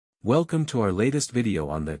Welcome to our latest video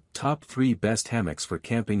on the top 3 best hammocks for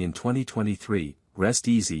camping in 2023, rest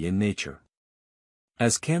easy in nature.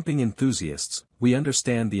 As camping enthusiasts, we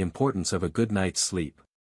understand the importance of a good night's sleep.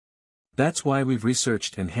 That's why we've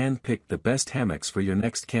researched and hand-picked the best hammocks for your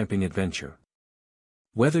next camping adventure.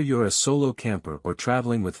 Whether you're a solo camper or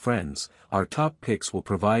traveling with friends, our top picks will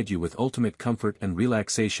provide you with ultimate comfort and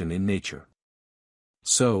relaxation in nature.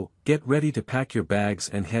 So, get ready to pack your bags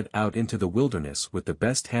and head out into the wilderness with the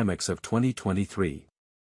best hammocks of 2023.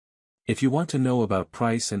 If you want to know about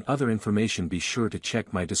price and other information, be sure to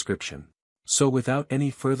check my description. So without any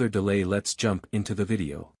further delay, let's jump into the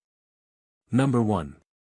video. Number 1.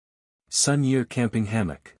 Sun-Year Camping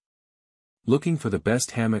Hammock. Looking for the best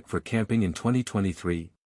hammock for camping in 2023?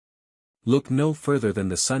 Look no further than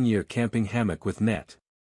the Sun-Year Camping Hammock with net.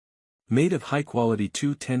 Made of high-quality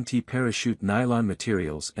 210T parachute nylon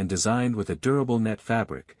materials and designed with a durable net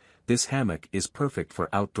fabric, this hammock is perfect for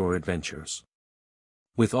outdoor adventures.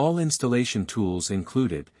 With all installation tools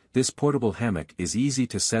included, this portable hammock is easy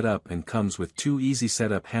to set up and comes with 2 easy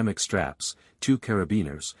setup hammock straps, 2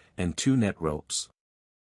 carabiners, and 2 net ropes.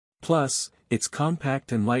 Plus, it's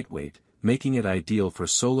compact and lightweight, making it ideal for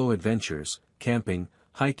solo adventures, camping,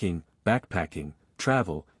 hiking, backpacking,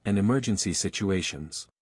 travel, and emergency situations.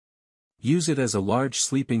 Use it as a large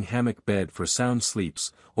sleeping hammock bed for sound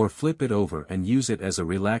sleeps, or flip it over and use it as a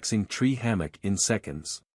relaxing tree hammock in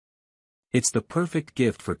seconds. It's the perfect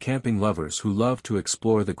gift for camping lovers who love to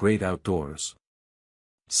explore the great outdoors.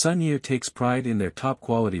 Sun-Year takes pride in their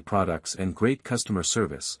top-quality products and great customer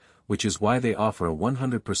service, which is why they offer a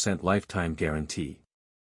 100% lifetime guarantee.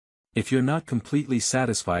 If you're not completely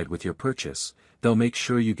satisfied with your purchase, they'll make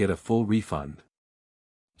sure you get a full refund.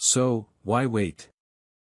 So, why wait?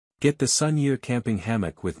 Get the Sun-Year Camping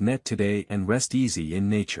Hammock with net today and rest easy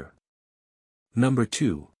in nature. Number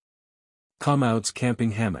 2. Hammocks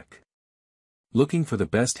Camping Hammock. Looking for the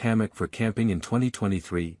best hammock for camping in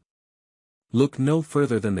 2023? Look no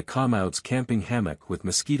further than the Hammocks Camping Hammock with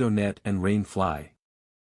mosquito net and rain fly.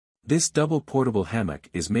 This double portable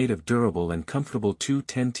hammock is made of durable and comfortable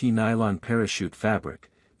 210T nylon parachute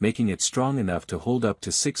fabric, making it strong enough to hold up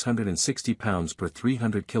to 660 pounds per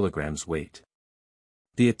 300 kilograms weight.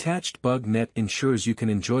 The attached bug net ensures you can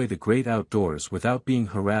enjoy the great outdoors without being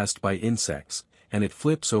harassed by insects, and it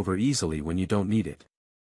flips over easily when you don't need it.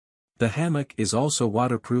 The hammock is also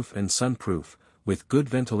waterproof and sunproof, with good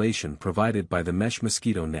ventilation provided by the mesh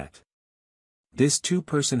mosquito net. This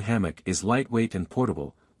 2-person hammock is lightweight and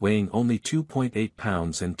portable, weighing only 2.8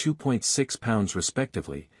 pounds and 2.6 pounds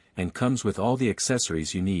respectively, and comes with all the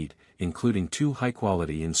accessories you need, including 2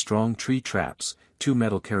 high-quality and strong tree traps, 2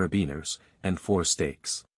 metal carabiners, and 4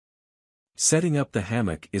 stakes. Setting up the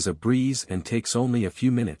hammock is a breeze and takes only a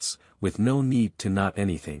few minutes, with no need to knot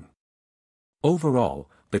anything. Overall,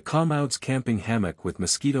 the Hammocks Camping Hammock with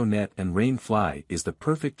mosquito net and rain fly is the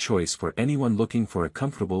perfect choice for anyone looking for a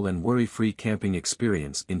comfortable and worry-free camping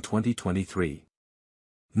experience in 2023.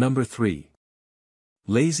 Number 3.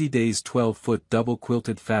 Lazy Days 12-foot Double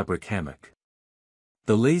Quilted Fabric Hammock.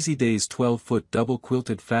 The Lazy Days 12-foot double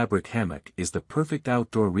quilted fabric hammock is the perfect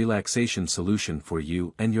outdoor relaxation solution for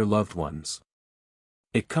you and your loved ones.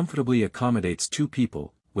 It comfortably accommodates 2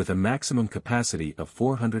 people, with a maximum capacity of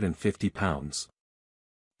 450 pounds.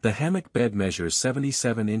 The hammock bed measures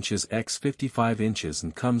 77 inches x 55 inches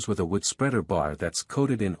and comes with a wood spreader bar that's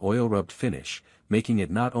coated in oil-rubbed finish, making it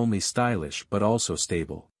not only stylish but also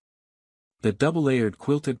stable. The double-layered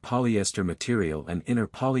quilted polyester material and inner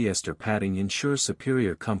polyester padding ensure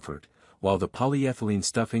superior comfort, while the polyethylene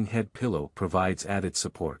stuffing head pillow provides added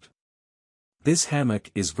support. This hammock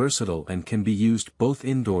is versatile and can be used both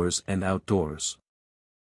indoors and outdoors.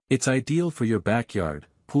 It's ideal for your backyard,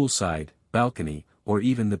 poolside, balcony, or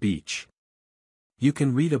even the beach. You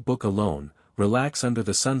can read a book alone, relax under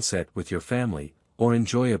the sunset with your family, or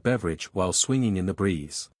enjoy a beverage while swinging in the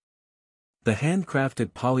breeze. The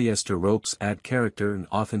handcrafted polyester ropes add character and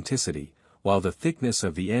authenticity, while the thickness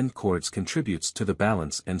of the end cords contributes to the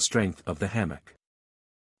balance and strength of the hammock.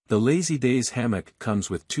 The Lazy Days hammock comes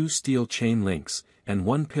with 2 steel chain links, and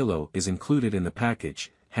 1 pillow is included in the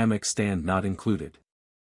package, hammock stand not included.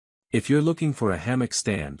 If you're looking for a hammock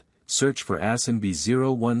stand, search for ASNB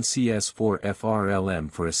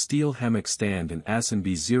 01CS4FRLM for a steel hammock stand and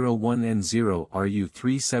ASNB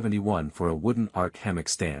 01N0RU371 for a wooden arc hammock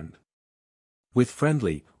stand. With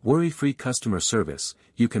friendly, worry-free customer service,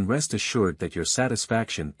 you can rest assured that your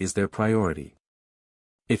satisfaction is their priority.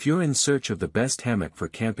 If you're in search of the best hammock for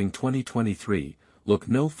camping 2023, look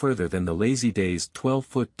no further than the Lazy Days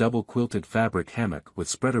 12-foot double quilted fabric hammock with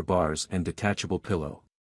spreader bars and detachable pillow.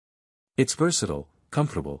 It's versatile,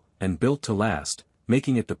 comfortable, and built to last,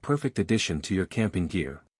 making it the perfect addition to your camping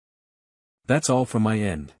gear. That's all from my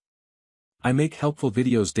end. I make helpful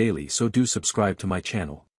videos daily, so do subscribe to my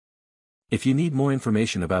channel. If you need more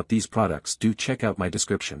information about these products, do check out my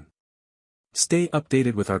description. Stay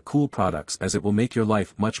updated with our cool products, as it will make your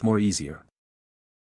life much more easier.